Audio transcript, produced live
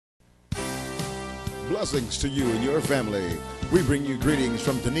Blessings to you and your family. We bring you greetings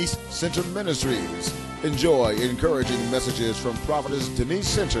from Deniece Center Ministries. Enjoy encouraging messages from Prophetess Deniece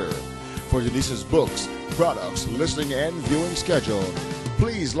Center. For Deniece's books, products, listening, and viewing schedule,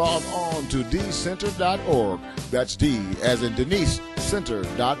 please log on to dcenter.org. That's D as in Deniece,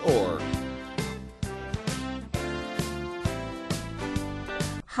 center.org.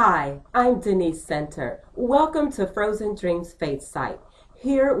 Hi, I'm Deniece Center. Welcome to Frozen Dreams Faith Site.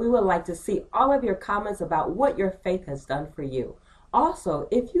 Here, we would like to see all of your comments about what your faith has done for you. Also,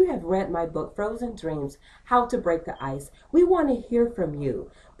 if you have read my book, Frozen Dreams, How to Break the Ice, we want to hear from you.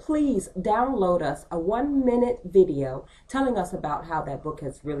 Please download us a 1-minute video telling us about how that book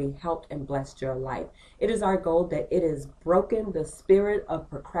has really helped and blessed your life. It is our goal that it has broken the spirit of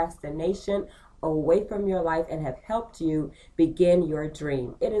procrastination away from your life and have helped you begin your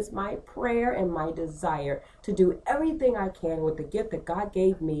dream. It is my prayer and my desire to do everything I can with the gift that God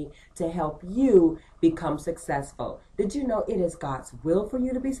gave me to help you become successful. Did you know it is God's will for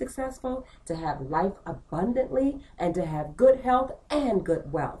you to be successful, to have life abundantly, and to have good health and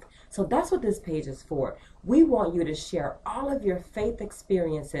good wealth? So that's what this page is for. We want you to share all of your faith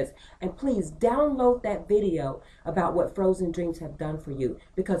experiences, and please download that video about what Frozen Dreams have done for you,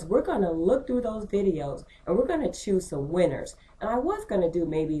 because we're going to look through those videos and we're going to choose some winners. And I was going to do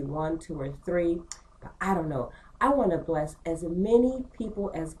maybe 1, 2, or 3, but I don't know. I want to bless as many people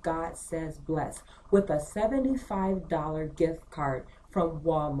as God says bless with a $75 gift card from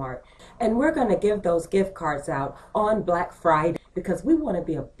Wal-Mart. And we're going to give those gift cards out on Black Friday because we want to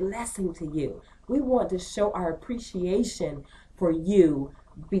be a blessing to you. We want to show our appreciation for you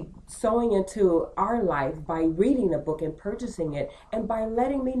be sowing into our life by reading the book and purchasing it, and by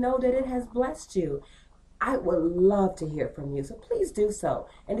letting me know that it has blessed you. I would love to hear from you, so please do so.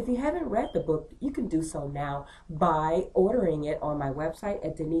 And if you haven't read the book, you can do so now by ordering it on my website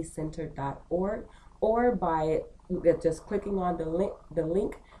at deniececenter.org, or by just clicking on the link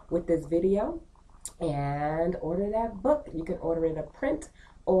with this video and order that book. You can order it a print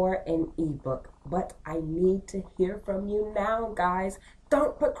or an ebook. But I need to hear from you now, guys.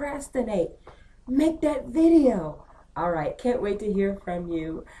 Don't procrastinate. Make that video. All right, can't wait to hear from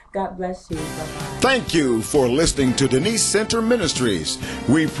you. God bless you. Bye-bye. Thank you for listening to Deniece Center Ministries.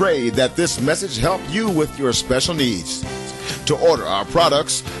 We pray that this message helped you with your special needs. To order our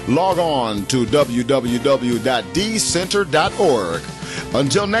products, log on to www.dcenter.org.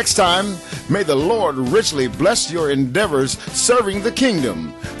 Until next time, may the Lord richly bless your endeavors serving the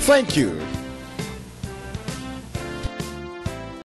kingdom. Thank you.